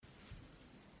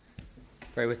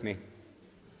Pray with me.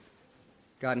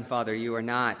 God and Father, you are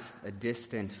not a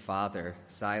distant Father,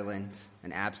 silent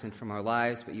and absent from our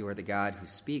lives, but you are the God who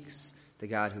speaks, the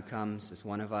God who comes as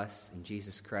one of us in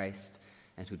Jesus Christ,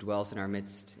 and who dwells in our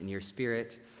midst in your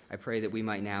Spirit. I pray that we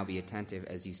might now be attentive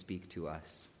as you speak to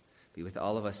us. Be with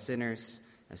all of us sinners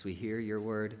as we hear your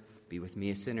word. Be with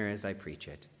me, a sinner, as I preach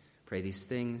it. Pray these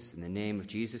things in the name of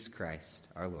Jesus Christ,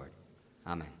 our Lord.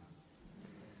 Amen.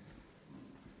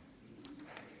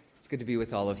 It's good to be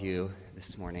with all of you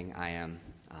this morning. I am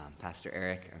Pastor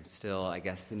Eric. I'm still, I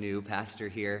guess, the new pastor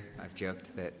here. I've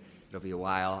joked that it'll be a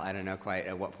while. I don't know quite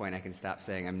at what point I can stop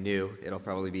saying I'm new. It'll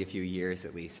probably be a few years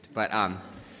at least. But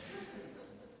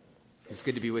it's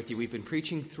good to be with you. We've been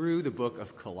preaching through the book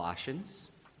of Colossians.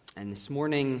 And this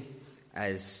morning,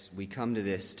 as we come to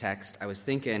this text, I was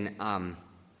thinking,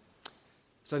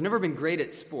 so I've never been great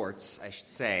at sports, I should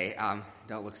say.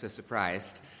 Don't look so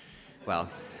surprised. Well,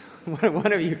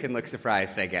 one of you can look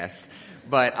surprised, I guess.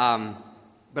 But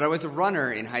I was a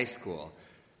runner in high school,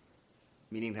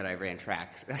 meaning that I ran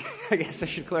track. I guess I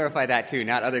should clarify that too,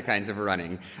 not other kinds of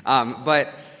running. But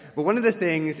one of the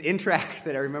things in track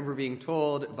that I remember being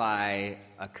told by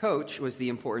a coach was the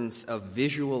importance of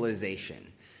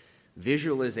visualization.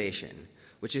 Visualization,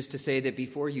 which is to say that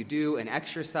before you do an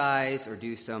exercise or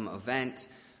do some event,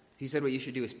 he said what you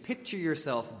should do is picture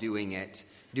yourself doing it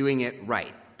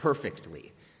right,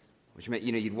 perfectly. Which meant,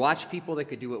 you'd watch people that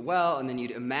could do it well, and then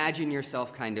you'd imagine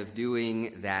yourself kind of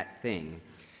doing that thing.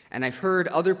 And I've heard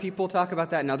other people talk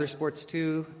about that in other sports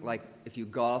too. Like if you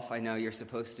golf, I know you're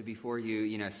supposed to, before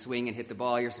you swing and hit the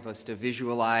ball, you're supposed to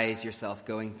visualize yourself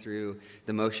going through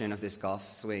the motion of this golf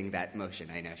swing. That motion,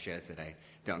 I know, shows that I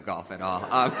don't golf at all.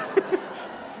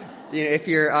 If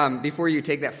you're before you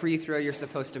take that free throw, you're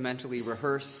supposed to mentally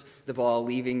rehearse the ball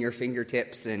leaving your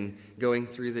fingertips and going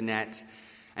through the net.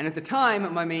 And at the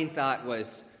time, my main thought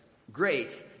was,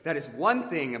 great, that is one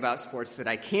thing about sports that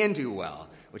I can do well,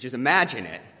 which is imagine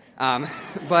it.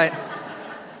 But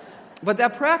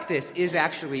that practice is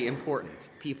actually important.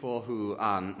 People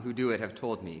who do it have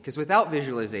told me. Because without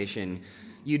visualization,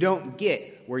 you don't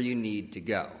get where you need to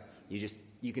go.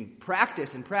 You can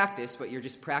practice and practice, but you're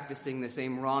just practicing the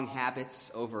same wrong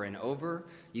habits over and over.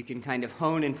 You can kind of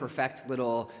hone and perfect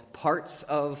little parts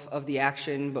of the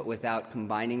action, but without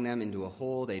combining them into a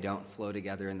whole, they don't flow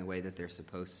together in the way that they're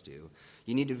supposed to.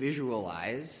 You need to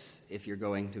visualize if you're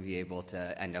going to be able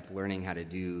to end up learning how to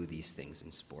do these things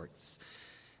in sports.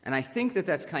 And I think that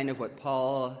that's kind of what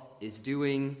Paul is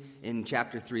doing in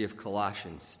chapter 3 of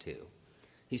Colossians 2.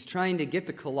 He's trying to get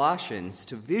the Colossians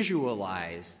to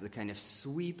visualize the kind of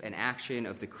sweep and action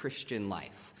of the Christian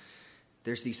life.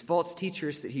 There's these false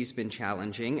teachers that he's been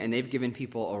challenging, and they've given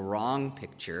people a wrong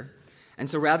picture. And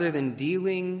so rather than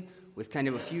dealing with kind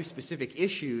of a few specific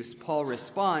issues, Paul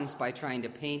responds by trying to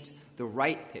paint the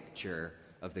right picture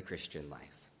of the Christian life.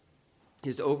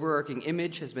 His overarching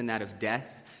image has been that of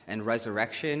death and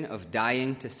resurrection, of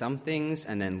dying to some things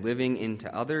and then living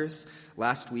into others.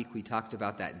 Last week we talked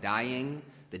about that dying,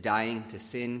 the dying to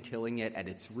sin, killing it at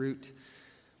its root.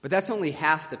 But that's only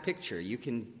half the picture. You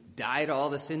can die to all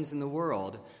the sins in the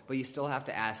world, but you still have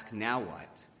to ask, now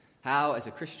what? How, as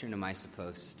a Christian, am I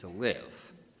supposed to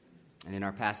live? And in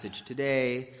our passage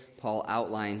today, Paul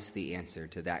outlines the answer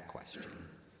to that question.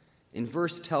 In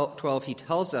verse 12, he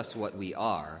tells us what we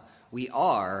are. We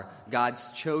are God's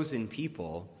chosen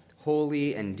people,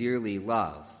 holy and dearly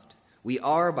loved. We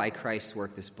are, by Christ's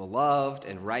work, this beloved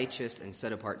and righteous and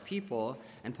set-apart people,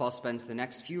 and Paul spends the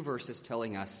next few verses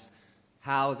telling us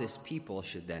how this people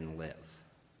should then live.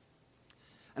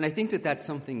 And I think that that's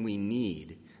something we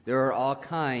need. There are all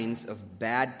kinds of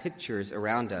bad pictures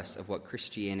around us of what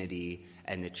Christianity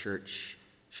and the church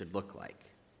should look like.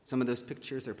 Some of those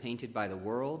pictures are painted by the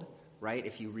world, right?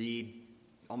 If you read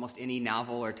almost any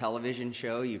novel or television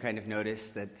show, you kind of notice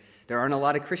that there aren't a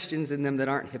lot of Christians in them that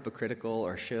aren't hypocritical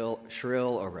or shrill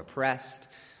or repressed.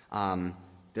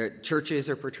 The churches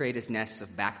are portrayed as nests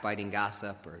of backbiting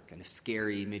gossip or kind of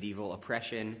scary medieval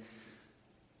oppression.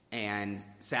 And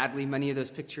sadly, many of those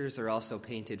pictures are also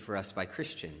painted for us by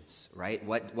Christians, right?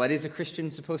 What is a Christian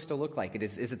supposed to look like?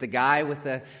 Is it the guy with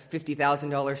the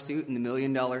 $50,000 suit and the $1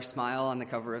 million smile on the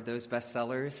cover of those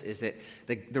bestsellers? Is it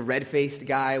the red-faced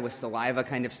guy with saliva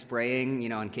kind of spraying,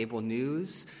 on cable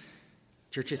news?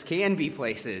 Churches can be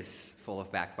places full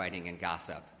of backbiting and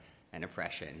gossip and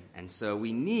oppression. And so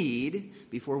we need,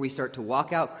 before we start to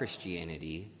walk out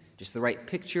Christianity, just the right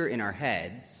picture in our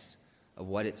heads of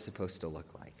what it's supposed to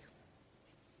look like.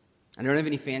 I don't have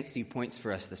any fancy points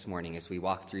for us this morning as we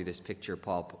walk through this picture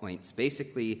Paul points.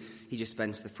 Basically, he just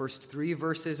spends the first 3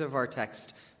 verses of our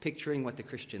text picturing what the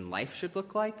Christian life should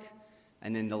look like,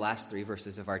 And then the last 3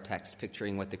 verses of our text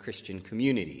picturing what the Christian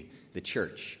community, the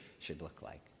church, should look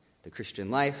like. The Christian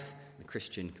life, the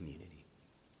Christian community.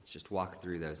 Let's just walk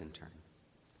through those in turn.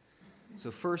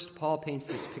 So first, Paul paints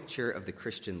this picture of the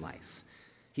Christian life.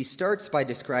 He starts by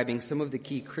describing some of the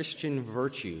key Christian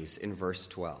virtues in verse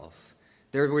 12.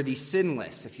 There were the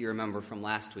sinless, if you remember from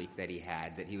last week, that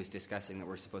he was discussing that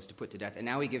we're supposed to put to death. And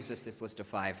now he gives us this list of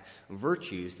 5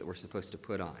 virtues that we're supposed to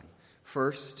put on.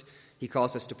 First, he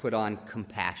calls us to put on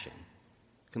compassion.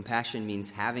 Compassion means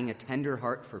having a tender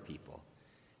heart for people.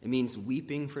 It means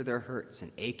weeping for their hurts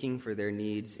and aching for their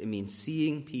needs. It means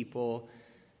seeing people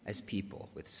as people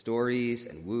with stories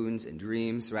and wounds and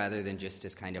dreams rather than just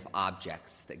as kind of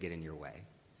objects that get in your way.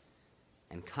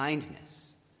 And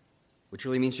kindness, which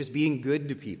really means just being good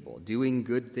to people, doing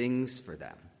good things for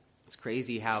them. It's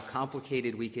crazy how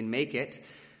complicated we can make it.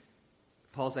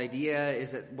 Paul's idea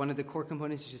is that one of the core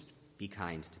components is just be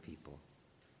kind to people.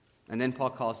 And then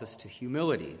Paul calls us to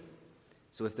humility.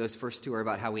 So if those first 2 are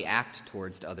about how we act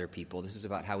towards other people, this is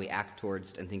about how we act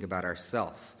towards and think about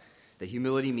ourselves. That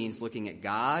humility means looking at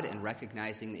God and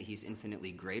recognizing that he's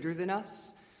infinitely greater than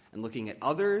us, and looking at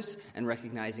others and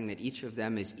recognizing that each of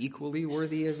them is equally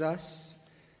worthy as us.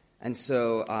 And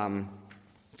so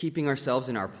keeping ourselves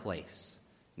in our place,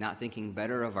 not thinking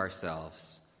better of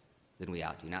ourselves than we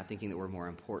ought to, not thinking that we're more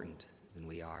important than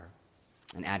we are.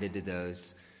 And added to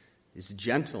those is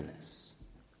gentleness.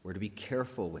 We're to be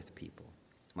careful with people.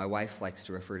 My wife likes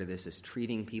to refer to this as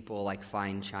treating people like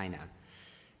fine china.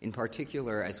 In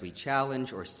particular, as we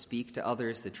challenge or speak to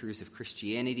others the truths of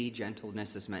Christianity,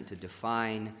 gentleness is meant to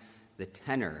define the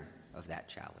tenor of that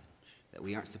challenge. That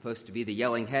we aren't supposed to be the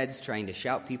yelling heads trying to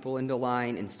shout people into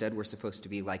line. Instead, we're supposed to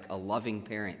be like a loving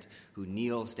parent who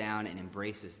kneels down and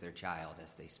embraces their child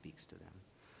as they speaks to them.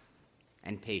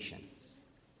 And patience.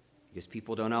 Because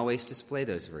people don't always display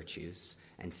those virtues,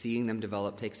 and seeing them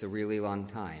develop takes a really long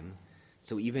time.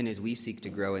 So even as we seek to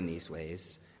grow in these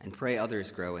ways and pray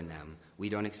others grow in them, we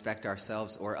don't expect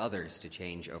ourselves or others to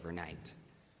change overnight.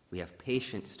 We have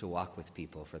patience to walk with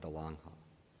people for the long haul.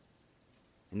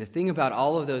 And the thing about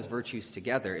all of those virtues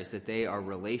together is that they are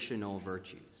relational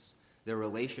virtues. They're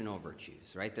relational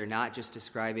virtues, right? They're not just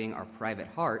describing our private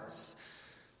hearts,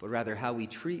 but rather how we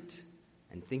treat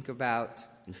and think about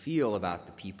and feel about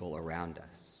the people around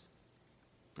us.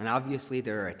 And obviously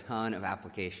there are a ton of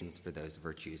applications for those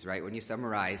virtues, right? When you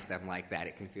summarize them like that,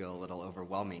 it can feel a little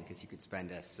overwhelming because you could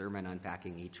spend a sermon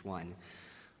unpacking each one.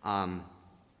 And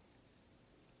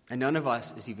none of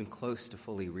us is even close to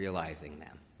fully realizing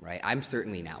them, right? I'm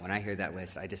certainly not. When I hear that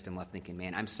list, I just am left thinking,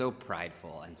 man, I'm so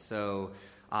prideful and so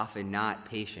often not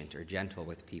patient or gentle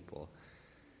with people.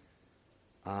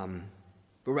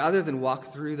 But rather than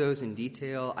walk through those in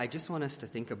detail, I just want us to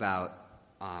think about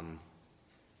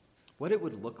what it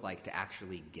would look like to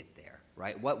actually get there,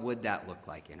 right? What would that look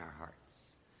like in our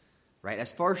hearts, right?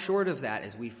 As far short of that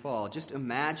as we fall, just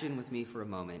imagine with me for a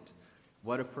moment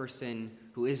what a person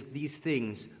who is these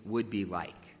things would be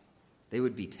like. They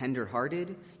would be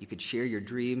tender-hearted. You could share your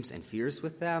dreams and fears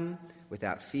with them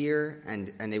without fear,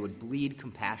 and they would bleed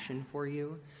compassion for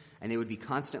you. And they would be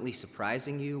constantly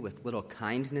surprising you with little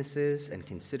kindnesses and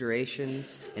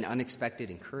considerations and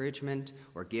unexpected encouragement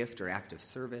or gift or act of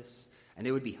service. And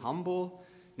they would be humble,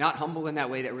 not humble in that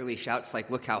way that really shouts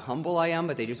like, look how humble I am,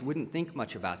 but they just wouldn't think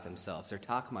much about themselves or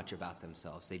talk much about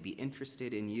themselves. They'd be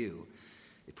interested in you.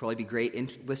 They'd probably be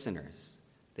great listeners.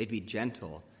 They'd be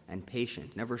gentle and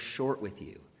patient, never short with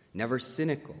you, never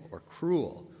cynical or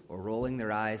cruel or rolling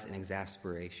their eyes in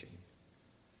exasperation.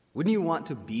 Wouldn't you want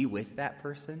to be with that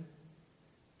person?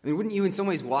 I mean, wouldn't you in some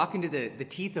ways walk into the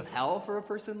teeth of hell for a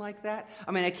person like that?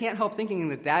 I mean, I can't help thinking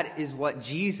that that is what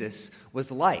Jesus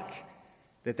was like,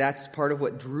 that that's part of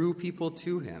what drew people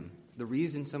to him, the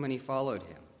reason so many followed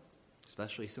him,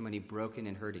 especially so many broken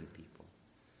and hurting people.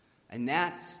 And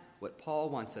that's what Paul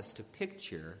wants us to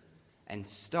picture and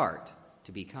start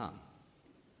to become.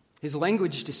 His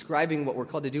language describing what we're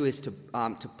called to do is to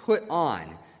put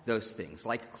on those things,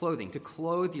 like clothing, to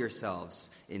clothe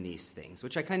yourselves in these things,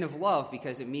 which I kind of love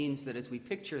because it means that as we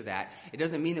picture that, it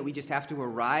doesn't mean that we just have to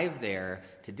arrive there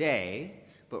today,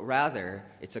 but rather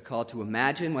it's a call to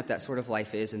imagine what that sort of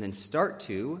life is and then start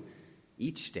to,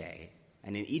 each day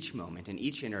and in each moment, in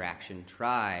each interaction,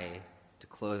 try to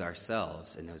clothe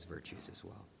ourselves in those virtues as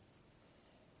well.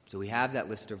 So we have that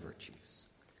list of virtues.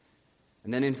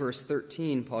 And then in verse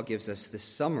 13, Paul gives us this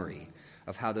summary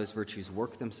of how those virtues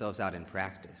work themselves out in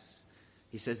practice.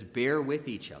 He says, bear with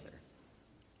each other,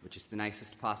 which is the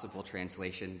nicest possible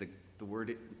translation. The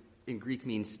word in Greek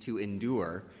means to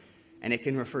endure. And it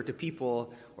can refer to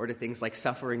people or to things like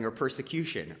suffering or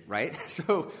persecution, right?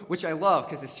 So, which I love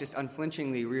because it's just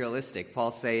unflinchingly realistic.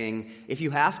 Paul's saying, if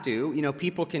you have to,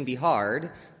 people can be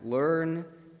hard, learn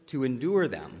to endure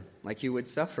them like you would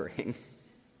suffering,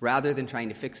 rather than trying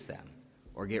to fix them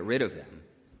or get rid of them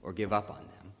or give up on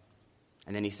them.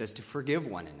 And then he says to forgive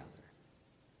one another,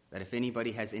 that if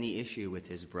anybody has any issue with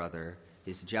his brother,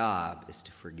 his job is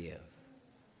to forgive.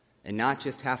 And not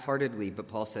just half-heartedly, but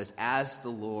Paul says, as the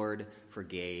Lord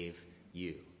forgave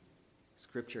you.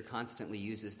 Scripture constantly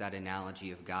uses that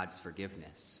analogy of God's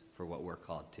forgiveness for what we're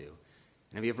called to.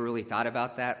 And have you ever really thought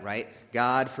about that, right?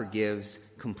 God forgives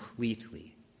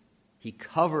completely. He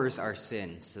covers our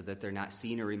sins so that they're not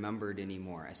seen or remembered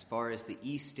anymore. As far as the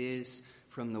east is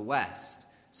from the west,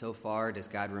 so far does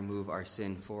God remove our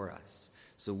sin for us.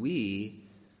 So we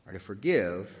are to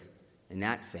forgive in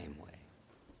that same way,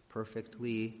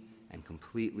 perfectly and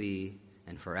completely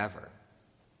and forever.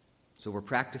 So we're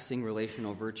practicing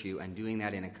relational virtue and doing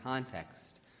that in a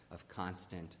context of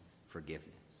constant forgiveness.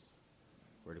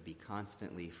 We're to be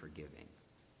constantly forgiving.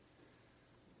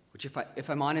 Which, if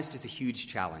I'm honest, is a huge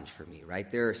challenge for me, right?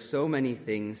 There are so many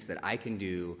things that I can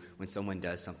do when someone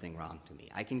does something wrong to me.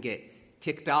 I can get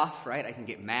ticked off, right? I can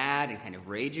get mad and kind of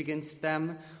rage against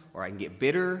them, or I can get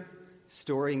bitter,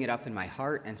 storing it up in my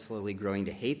heart and slowly growing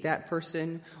to hate that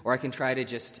person, or I can try to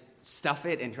just stuff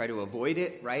it and try to avoid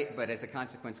it, right? But as a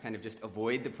consequence, kind of just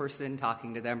avoid the person,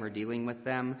 talking to them or dealing with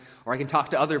them. Or I can talk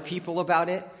to other people about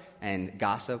it and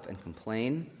gossip and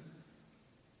complain.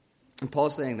 And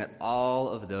Paul's saying that all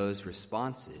of those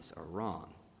responses are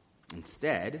wrong.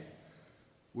 Instead,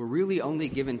 we're really only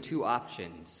given two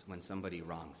options when somebody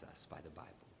wrongs us by the Bible.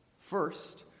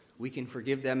 First, we can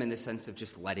forgive them in the sense of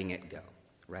just letting it go,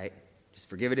 right? Just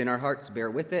forgive it in our hearts, bear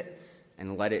with it,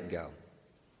 and let it go.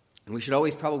 And we should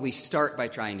always probably start by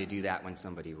trying to do that when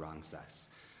somebody wrongs us.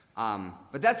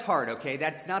 But that's hard, okay?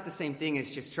 That's not the same thing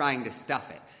as just trying to stuff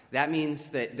it. That means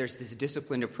that there's this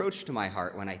disciplined approach to my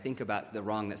heart when I think about the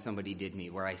wrong that somebody did me,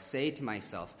 where I say to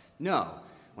myself, no,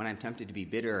 when I'm tempted to be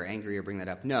bitter or angry or bring that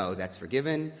up, no, that's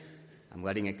forgiven. I'm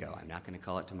letting it go. I'm not going to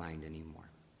call it to mind anymore.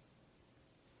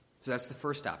 So that's the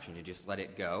first option, to just let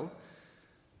it go.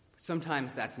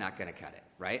 Sometimes that's not going to cut it,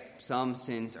 right? Some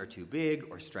sins are too big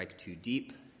or strike too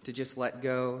deep to just let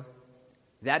go.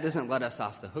 That doesn't let us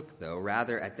off the hook, though.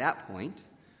 Rather, at that point,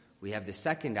 we have the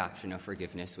second option of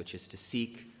forgiveness, which is to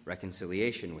seek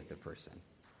reconciliation with the person.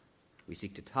 We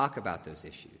seek to talk about those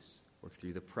issues, work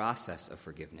through the process of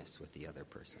forgiveness with the other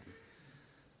person.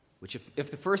 Which,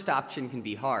 if the first option can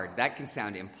be hard, that can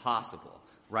sound impossible,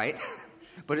 right?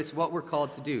 But it's what we're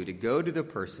called to do, to go to the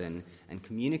person and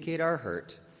communicate our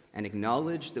hurt and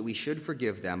acknowledge that we should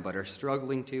forgive them but are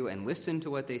struggling to, and listen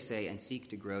to what they say and seek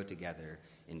to grow together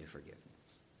into forgiveness.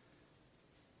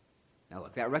 Now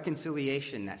look, that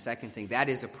reconciliation, that second thing, that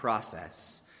is a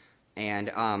process. And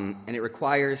it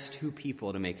requires two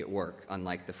people to make it work,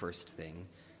 unlike the first thing.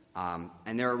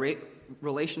 And there are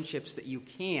relationships that you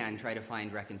can try to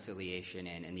find reconciliation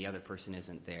in, and the other person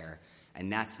isn't there,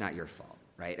 and that's not your fault,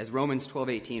 right? As Romans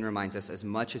 12:18 reminds us, as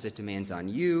much as it demands on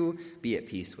you, be at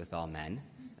peace with all men,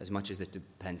 as much as it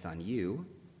depends on you.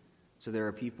 So there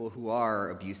are people who are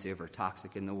abusive or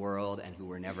toxic in the world and who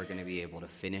we're never going to be able to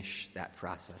finish that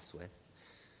process with.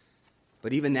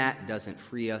 But even that doesn't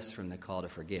free us from the call to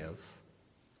forgive.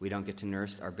 We don't get to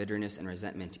nurse our bitterness and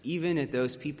resentment, even at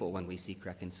those people when we seek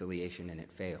reconciliation and it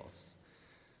fails.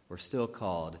 We're still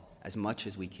called, as much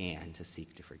as we can, to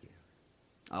seek to forgive.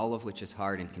 All of which is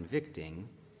hard and convicting.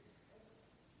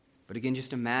 But again,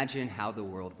 just imagine how the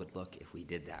world would look if we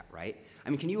did that, right? I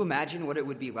mean, can you imagine what it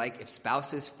would be like if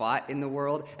spouses fought in the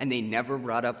world and they never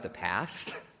brought up the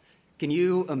past? Can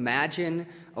you imagine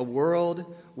a world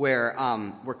where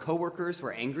coworkers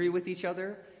were angry with each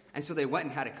other, and so they went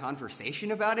and had a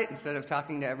conversation about it instead of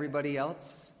talking to everybody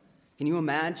else? Can you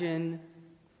imagine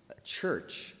a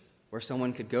church where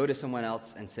someone could go to someone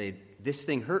else and say, this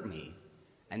thing hurt me,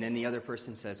 and then the other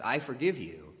person says, I forgive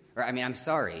you, or I'm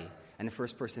sorry, and the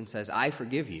first person says, I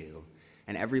forgive you,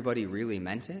 and everybody really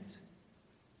meant it?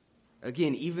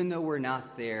 Again, even though we're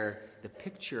not there, the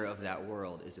picture of that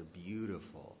world is a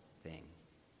beautiful thing.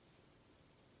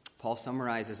 Paul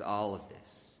summarizes all of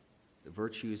this. The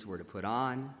virtues we're to put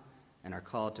on and are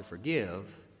called to forgive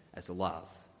as love.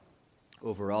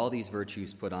 Over all these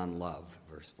virtues put on love,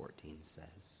 verse 14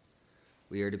 says.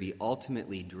 We are to be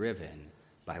ultimately driven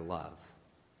by love,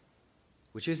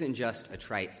 which isn't just a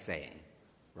trite saying,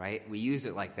 right? We use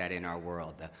it like that in our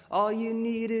world. All you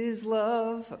need is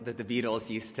love, that the Beatles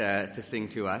used to sing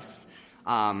to us.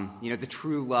 The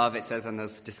true love, it says on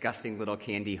those disgusting little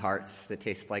candy hearts that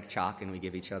taste like chalk and we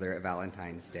give each other at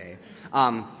Valentine's Day.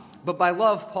 But by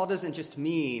love, Paul doesn't just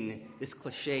mean this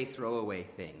cliche throwaway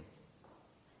thing.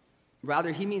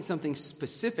 Rather, he means something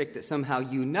specific that somehow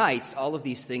unites all of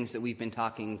these things that we've been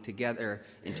talking together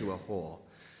into a whole.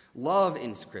 Love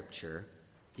in Scripture,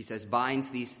 he says, binds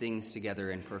these things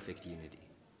together in perfect unity.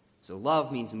 So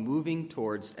love means moving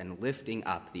towards and lifting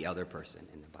up the other person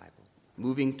in the Bible.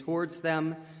 Moving towards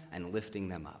them and lifting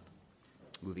them up.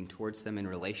 Moving towards them in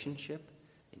relationship,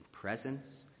 in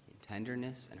presence, in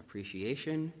tenderness and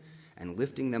appreciation, and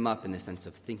lifting them up in the sense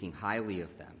of thinking highly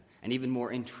of them, and even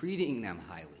more in treating them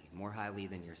highly, more highly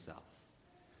than yourself.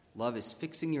 Love is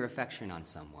fixing your affection on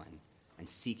someone and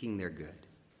seeking their good,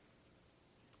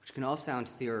 which can all sound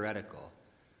theoretical,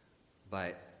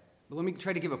 but let me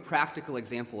try to give a practical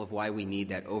example of why we need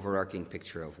that overarching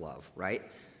picture of love, right?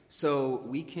 So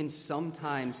we can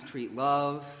sometimes treat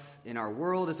love in our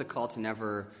world as a call to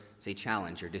never, say,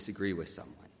 challenge or disagree with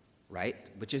someone, right?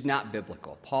 Which is not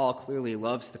biblical. Paul clearly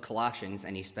loves the Colossians,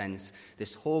 and he spends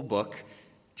this whole book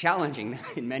challenging them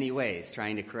in many ways,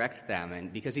 trying to correct them,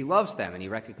 and because he loves them and he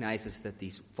recognizes that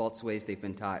these false ways they've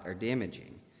been taught are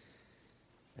damaging.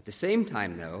 At the same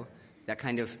time, though, that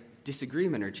kind of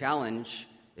disagreement or challenge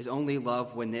is only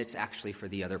love when it's actually for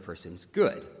the other person's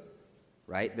good,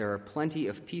 right? There are plenty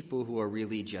of people who are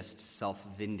really just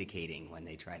self-vindicating when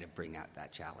they try to bring out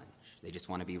that challenge. They just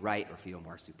want to be right or feel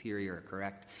more superior or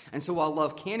correct. And so while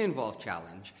love can involve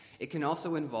challenge, it can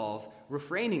also involve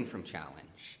refraining from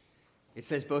challenge. It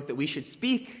says both that we should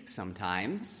speak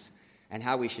sometimes and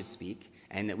how we should speak,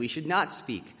 and that we should not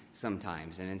speak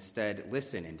sometimes and instead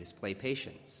listen and display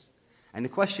patience. And the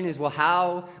question is,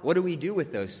 well, what do we do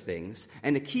with those things?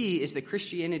 And the key is that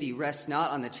Christianity rests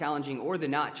not on the challenging or the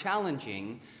not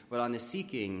challenging, but on the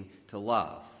seeking to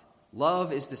love.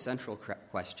 Love is the central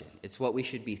question. It's what we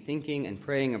should be thinking and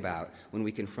praying about when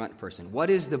we confront a person. What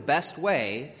is the best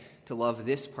way to love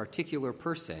this particular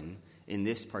person in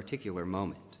this particular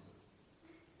moment?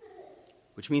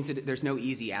 Which means that there's no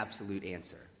easy absolute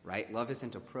answer, right? Love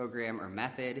isn't a program or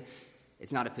method.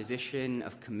 It's not a position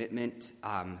of commitment,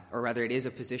 or rather it is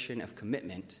a position of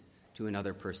commitment to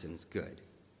another person's good.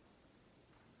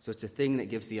 So it's a thing that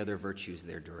gives the other virtues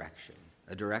their direction,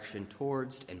 a direction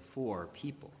towards and for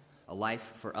people, a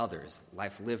life for others,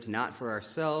 life lived not for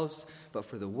ourselves, but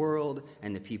for the world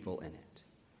and the people in it.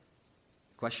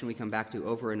 The question we come back to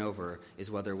over and over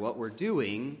is whether what we're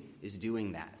doing is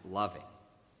doing that, loving.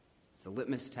 It's the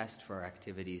litmus test for our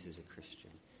activities as a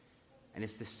Christian. And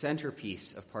it's the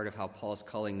centerpiece of part of how Paul's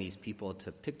calling these people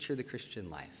to picture the Christian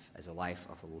life as a life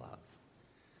of love.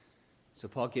 So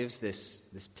Paul gives this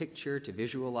picture to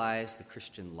visualize the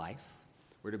Christian life.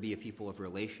 We're to be a people of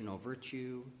relational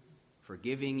virtue,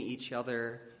 forgiving each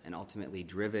other, and ultimately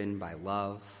driven by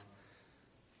love,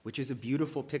 which is a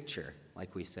beautiful picture,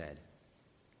 like we said.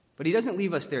 But he doesn't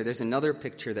leave us there. There's another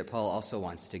picture that Paul also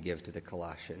wants to give to the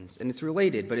Colossians, and it's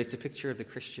related, but it's a picture of the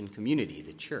Christian community,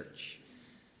 the church.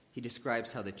 He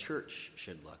describes how the church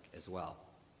should look as well.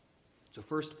 So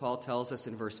first, Paul tells us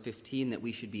in verse 15 that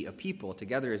we should be a people,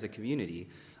 together as a community,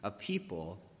 a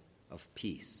people of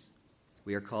peace.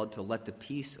 We are called to let the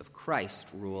peace of Christ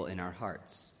rule in our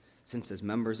hearts, since as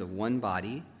members of one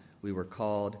body, we were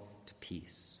called to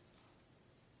peace.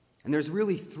 And there's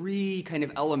really three kind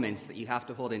of elements that you have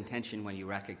to hold in tension when you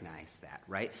recognize that,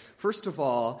 right? First of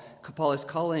all, Paul is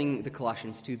calling the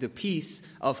Colossians to the peace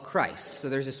of Christ. So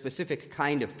there's a specific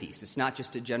kind of peace. It's not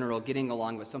just a general getting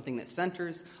along, but something that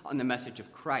centers on the message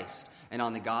of Christ and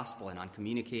on the gospel and on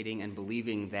communicating and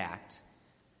believing that.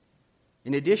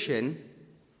 In addition,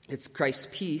 it's Christ's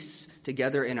peace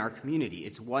together in our community.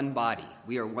 It's one body.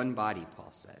 We are one body,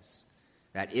 Paul says.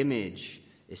 That image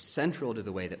is central to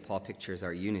the way that Paul pictures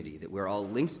our unity, that we're all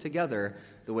linked together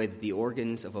the way that the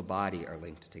organs of a body are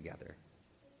linked together.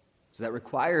 So that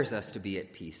requires us to be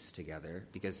at peace together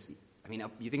because,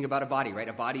 you think about a body, right?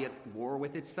 A body at war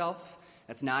with itself,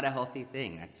 that's not a healthy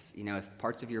thing. That's, if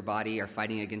parts of your body are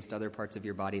fighting against other parts of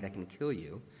your body, that can kill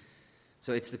you.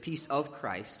 So it's the peace of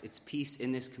Christ, it's peace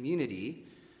in this community,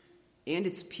 and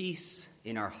it's peace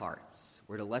in our hearts.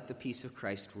 We're to let the peace of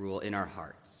Christ rule in our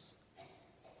hearts.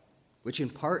 Which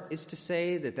in part is to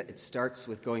say that it starts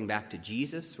with going back to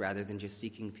Jesus rather than just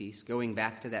seeking peace, going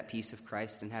back to that peace of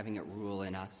Christ and having it rule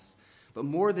in us. But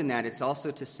more than that, it's also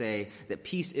to say that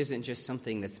peace isn't just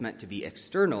something that's meant to be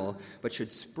external, but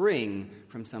should spring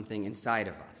from something inside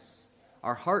of us.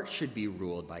 Our hearts should be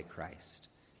ruled by Christ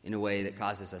in a way that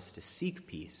causes us to seek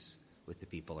peace with the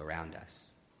people around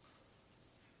us.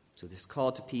 So this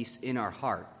call to peace in our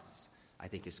hearts, I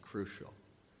think, is crucial.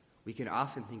 We can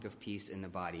often think of peace in the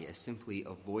body as simply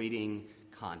avoiding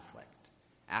conflict,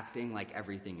 acting like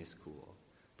everything is cool.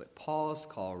 But Paul's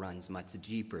call runs much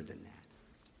deeper than that.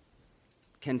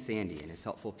 Ken Sande, in his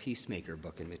helpful Peacemaker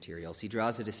book and materials, he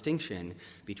draws a distinction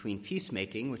between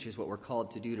peacemaking, which is what we're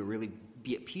called to do to really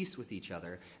be at peace with each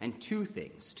other, and two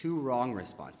things, two wrong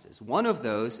responses. One of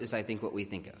those is, I think, what we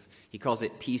think of. He calls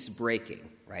it peace breaking,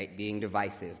 right? Being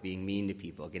divisive, being mean to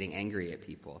people, getting angry at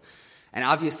people. And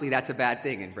obviously that's a bad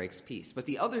thing and breaks peace. But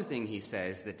the other thing he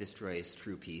says that destroys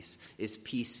true peace is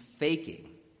peace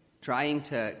faking, trying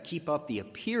to keep up the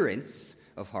appearance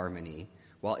of harmony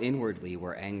while inwardly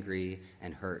we're angry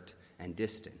and hurt and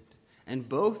distant. And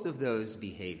both of those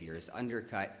behaviors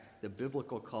undercut the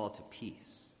biblical call to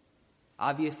peace.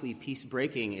 Obviously, peace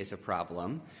breaking is a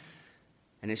problem,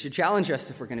 and it should challenge us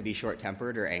if we're going to be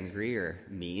short-tempered or angry or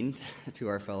mean to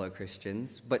our fellow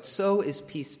Christians. But so is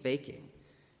peace faking.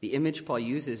 The image Paul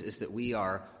uses is that we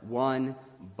are one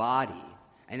body,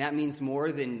 and that means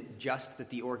more than just that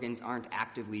the organs aren't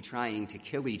actively trying to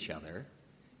kill each other.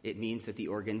 It means that the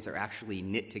organs are actually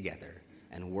knit together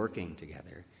and working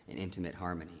together in intimate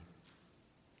harmony.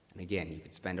 And again, you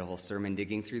could spend a whole sermon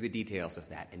digging through the details of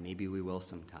that, and maybe we will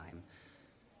sometime.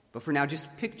 But for now, just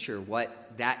picture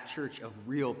what that church of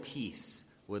real peace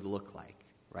would look like,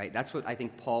 right? That's what I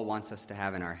think Paul wants us to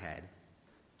have in our head.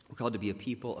 We're called to be a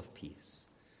people of peace.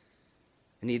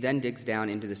 And he then digs down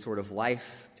into the sort of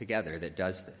life together that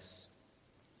does this,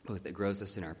 both that grows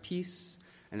us in our peace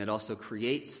and that also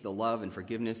creates the love and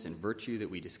forgiveness and virtue that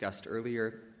we discussed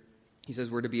earlier. He says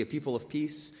we're to be a people of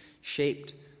peace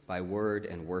shaped by word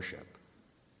and worship.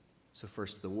 So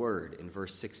first, the word. In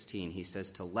verse 16, he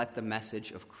says to let the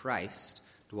message of Christ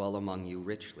dwell among you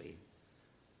richly,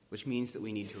 which means that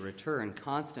we need to return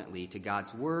constantly to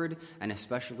God's word and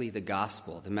especially the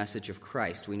gospel, the message of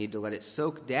Christ. We need to let it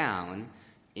soak down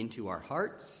into our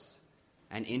hearts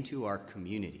and into our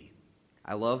community.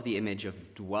 I love the image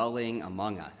of dwelling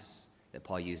among us that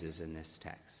Paul uses in this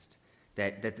text,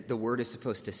 that the word is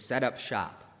supposed to set up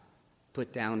shop,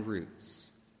 put down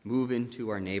roots, move into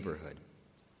our neighborhood.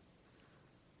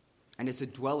 And it's a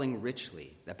dwelling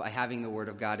richly, that by having the word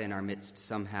of God in our midst,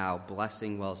 somehow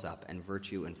blessing wells up and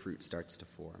virtue and fruit starts to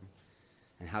form.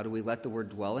 And how do we let the word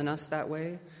dwell in us that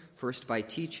way? First, by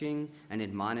teaching and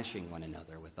admonishing one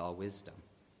another with all wisdom.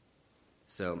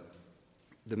 So,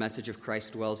 the message of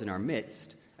Christ dwells in our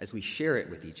midst as we share it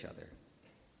with each other.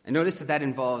 And notice that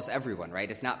involves everyone, right?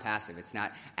 It's not passive. It's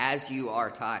not as you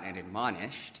are taught and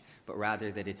admonished, but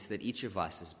rather that it's that each of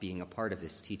us is being a part of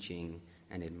this teaching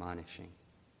and admonishing.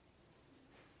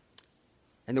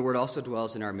 And the word also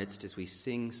dwells in our midst as we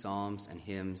sing psalms and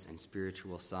hymns and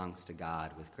spiritual songs to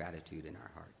God with gratitude in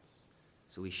our hearts.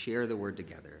 So we share the word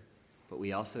together, but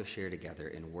we also share together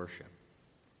in worship.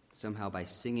 Somehow by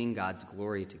singing God's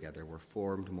glory together, we're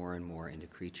formed more and more into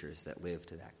creatures that live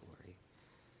to that glory.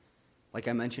 Like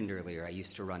I mentioned earlier, I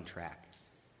used to run track.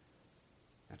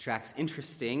 Now, track's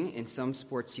interesting. In some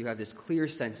sports, you have this clear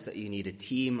sense that you need a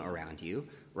team around you,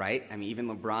 right? I mean, even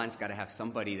LeBron's got to have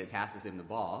somebody that passes him the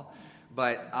ball.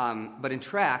 But in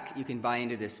track, you can buy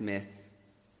into this myth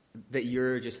that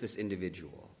you're just this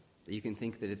individual, that you can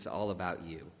think that it's all about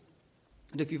you.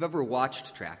 And if you've ever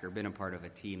watched track or been a part of a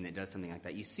team that does something like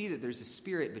that, you see that there's a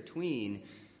spirit between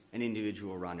an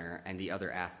individual runner and the other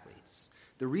athletes.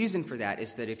 The reason for that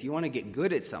is that if you want to get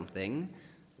good at something,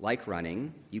 like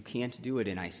running, you can't do it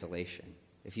in isolation.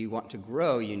 If you want to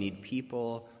grow, you need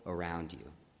people around you,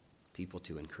 people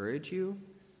to encourage you,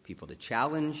 people to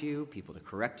challenge you, people to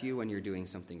correct you when you're doing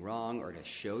something wrong or to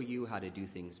show you how to do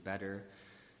things better.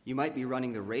 You might be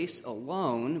running the race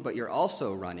alone, but you're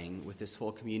also running with this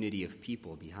whole community of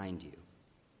people behind you.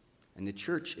 And the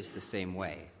church is the same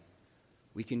way.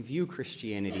 We can view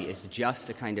Christianity as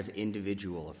just a kind of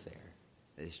individual affair.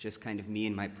 It's just kind of me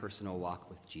and my personal walk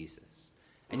with Jesus.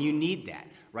 And you need that,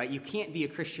 right? You can't be a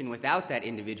Christian without that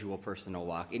individual personal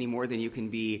walk any more than you can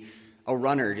be a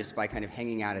runner just by kind of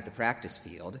hanging out at the practice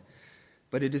field.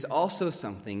 But it is also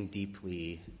something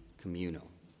deeply communal.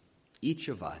 Each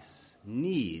of us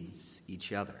needs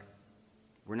each other.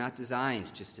 We're not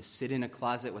designed just to sit in a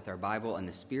closet with our Bible and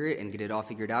the Spirit and get it all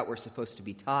figured out. We're supposed to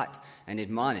be taught and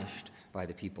admonished by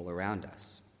the people around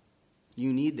us.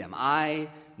 You need them. I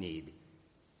need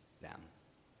them.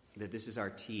 That this is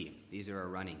our team. These are our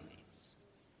running mates.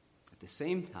 At the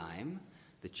same time,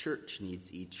 the church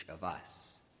needs each of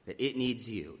us. That it needs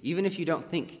you. Even if you don't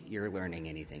think you're learning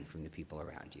anything from the people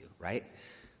around you, right?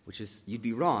 Which is, you'd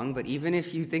be wrong, but even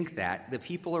if you think that, the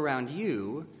people around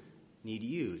you need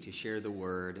you to share the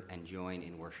word and join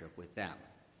in worship with them.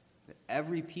 That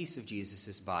every piece of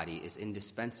Jesus' body is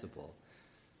indispensable,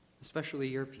 especially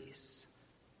your piece.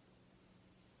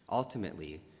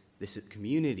 Ultimately, this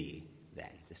community, then,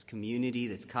 this community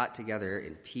that's caught together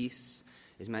in peace,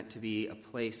 is meant to be a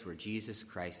place where Jesus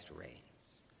Christ reigns.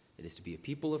 It is to be a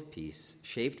people of peace,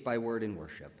 shaped by word and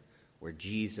worship, where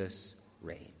Jesus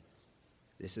reigns.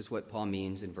 This is what Paul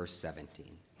means in verse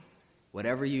 17.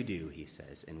 Whatever you do, he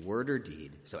says, in word or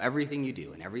deed, so everything you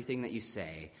do and everything that you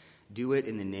say, do it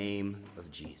in the name of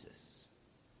Jesus.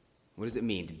 What does it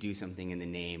mean to do something in the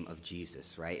name of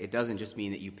Jesus, right? It doesn't just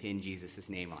mean that you pin Jesus'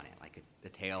 name on it, like the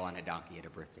tail on a donkey at a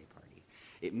birthday party.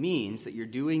 It means that you're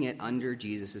doing it under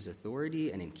Jesus'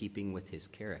 authority and in keeping with his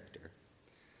character,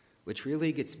 which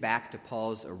really gets back to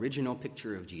Paul's original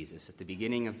picture of Jesus at the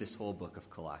beginning of this whole book of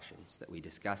Colossians that we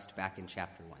discussed back in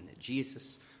chapter 1, that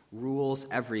Jesus rules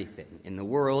everything in the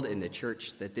world, in the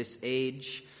church, that this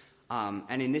age,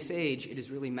 and in this age, it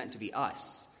is really meant to be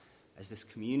us as this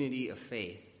community of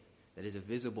faith that is a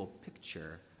visible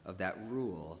picture of that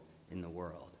rule in the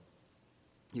world.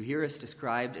 You hear us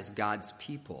described as God's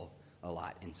people a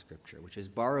lot in Scripture, which is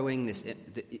borrowing this,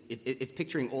 it's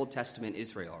picturing Old Testament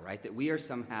Israel, right? That we are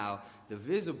somehow the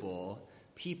visible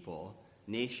people,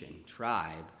 nation,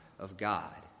 tribe of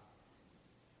God.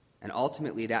 And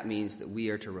ultimately that means that we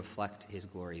are to reflect his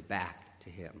glory back to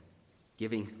him,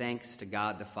 giving thanks to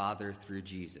God the Father through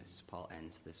Jesus. Paul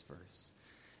ends this verse.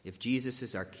 If Jesus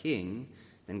is our King,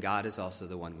 then God is also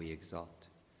the one we exalt.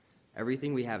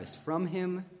 Everything we have is from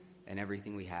him, and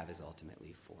everything we have is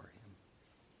ultimately for him.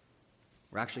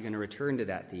 We're actually going to return to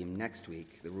that theme next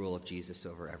week, the rule of Jesus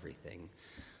over everything.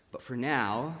 But for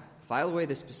now, file away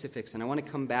the specifics, and I want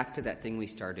to come back to that thing we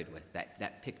started with,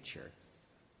 that picture,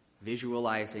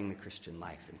 visualizing the Christian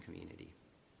life and community.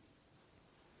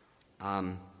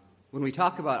 When we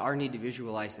talk about our need to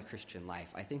visualize the Christian life,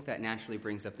 I think that naturally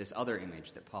brings up this other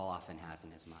image that Paul often has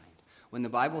in his mind. When the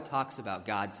Bible talks about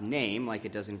God's name, like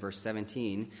it does in verse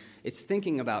 17, it's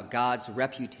thinking about God's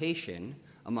reputation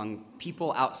among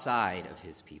people outside of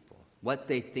his people, what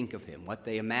they think of him, what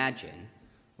they imagine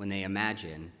when they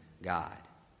imagine God.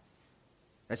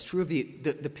 That's true of the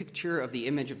picture of the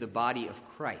image of the body of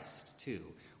Christ, too.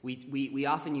 We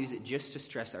often use it just to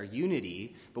stress our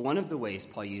unity, but one of the ways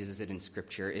Paul uses it in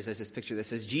Scripture is as this picture that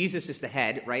says Jesus is the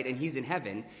head, right, and he's in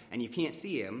heaven, and you can't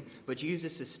see him, but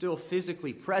Jesus is still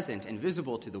physically present and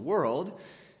visible to the world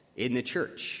in the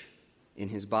church, in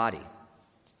his body.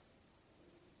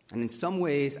 And in some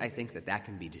ways, I think that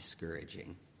can be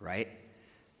discouraging, right?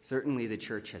 Certainly the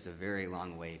church has a very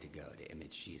long way to go to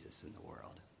image Jesus in the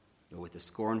world. With the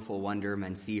scornful wonder,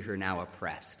 men see her now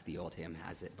oppressed, the old hymn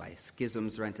has it, by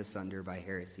schisms rent asunder, by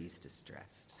heresies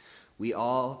distressed. We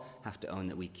all have to own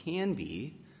that we can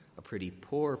be a pretty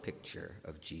poor picture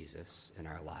of Jesus in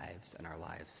our lives and our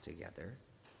lives together.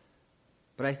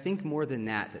 But I think more than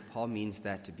that Paul means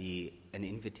that to be an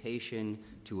invitation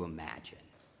to imagine,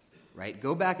 right?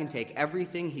 Go back and take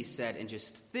everything he said and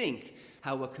just think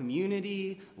how a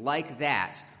community like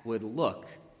that would look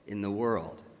in the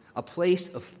world. A place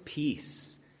of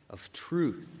peace, of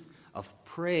truth, of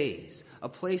praise, a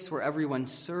place where everyone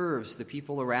serves the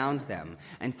people around them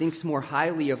and thinks more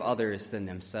highly of others than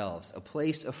themselves, a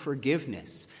place of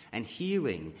forgiveness and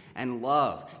healing and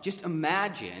love. Just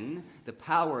imagine the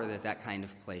power that kind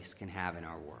of place can have in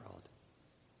our world.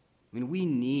 I mean, we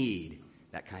need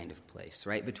that kind of place,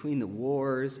 right? Between the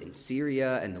wars in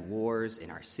Syria and the wars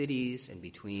in our cities, and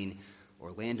between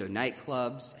Orlando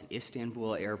nightclubs and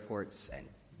Istanbul airports and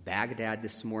Baghdad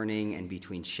this morning, and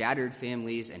between shattered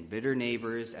families and bitter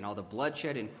neighbors and all the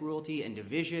bloodshed and cruelty and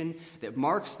division that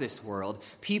marks this world,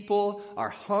 people are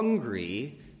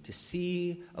hungry to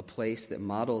see a place that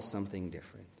models something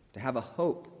different, to have a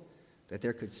hope that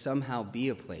there could somehow be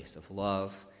a place of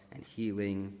love and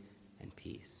healing and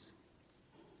peace.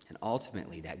 And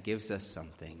ultimately, that gives us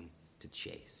something to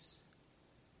chase.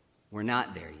 We're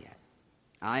not there yet.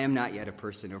 I am not yet a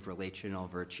person of relational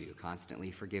virtue, constantly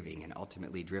forgiving and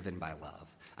ultimately driven by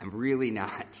love. I'm really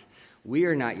not. We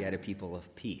are not yet a people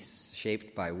of peace,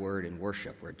 shaped by word and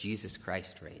worship, where Jesus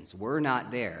Christ reigns. We're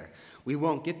not there. We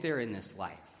won't get there in this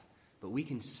life, but we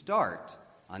can start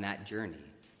on that journey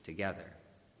together.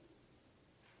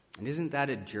 And isn't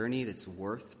that a journey that's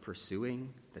worth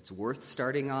pursuing, that's worth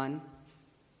starting on?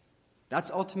 That's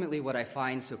ultimately what I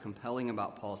find so compelling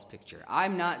about Paul's picture.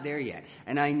 I'm not there yet,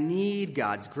 and I need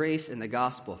God's grace and the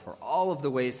gospel for all of the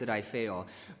ways that I fail.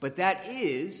 But that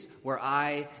is where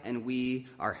I and we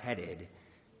are headed,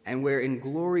 and where in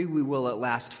glory we will at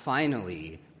last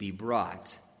finally be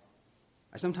brought.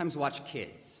 I sometimes watch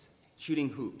kids shooting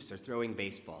hoops or throwing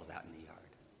baseballs out in the yard.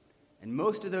 And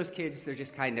most of those kids, they're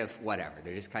just kind of whatever.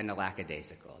 They're just kind of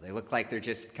lackadaisical. They look like they're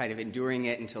just kind of enduring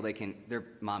it until their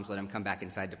moms let them come back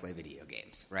inside to play video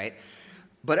games, right?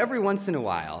 But every once in a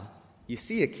while, you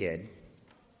see a kid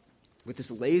with this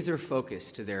laser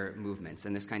focus to their movements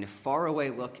and this kind of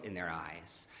faraway look in their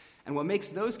eyes. And what makes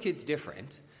those kids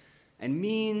different and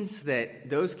means that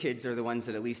those kids are the ones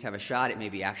that at least have a shot at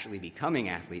maybe actually becoming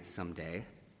athletes someday,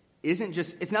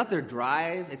 it's not their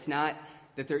drive, it's not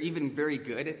that they're even very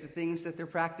good at the things that they're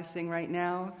practicing right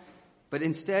now, but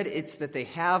instead it's that they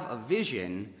have a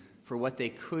vision for what they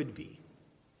could be.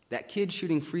 That kid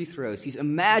shooting free throws, he's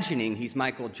imagining he's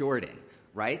Michael Jordan,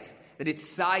 right? That it's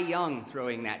Cy Young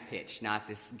throwing that pitch, not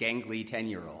this gangly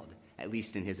 10-year-old, at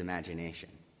least in his imagination.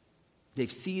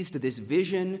 They've seized this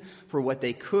vision for what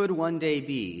they could one day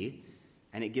be,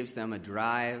 and it gives them a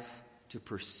drive to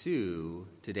pursue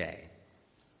today.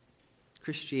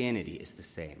 Christianity is the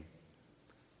same.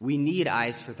 We need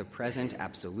eyes for the present,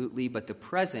 absolutely, but the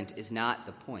present is not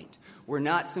the point. We're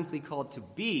not simply called to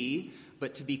be,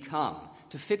 but to become,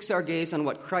 to fix our gaze on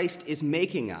what Christ is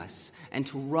making us, and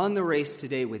to run the race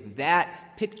today with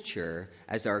that picture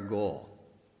as our goal.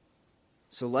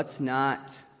 So let's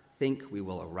not think we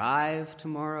will arrive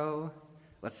tomorrow.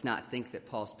 Let's not think that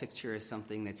Paul's picture is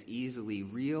something that's easily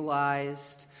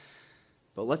realized,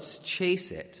 but let's chase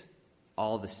it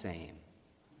all the same.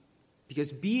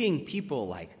 Because being people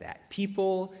like that,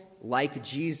 people like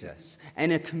Jesus,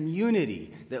 and a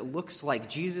community that looks like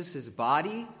Jesus'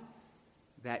 body,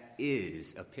 that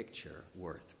is a picture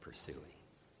worth pursuing.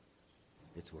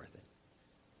 It's worth it.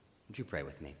 Would you pray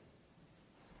with me?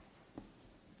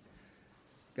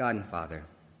 God and Father,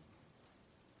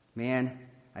 man,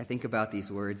 I think about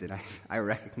these words and I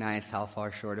recognize how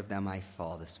far short of them I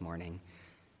fall this morning.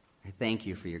 I thank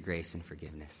you for your grace and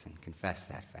forgiveness and confess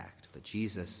that fact. But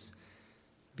Jesus,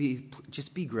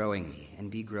 just be growing me and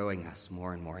be growing us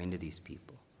more and more into these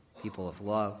people. People of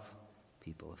love,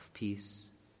 people of peace,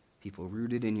 people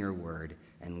rooted in your word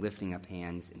and lifting up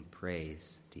hands in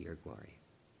praise to your glory.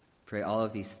 Pray all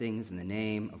of these things in the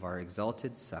name of our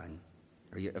exalted Son,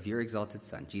 or of your exalted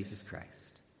Son, Jesus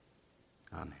Christ.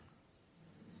 Amen.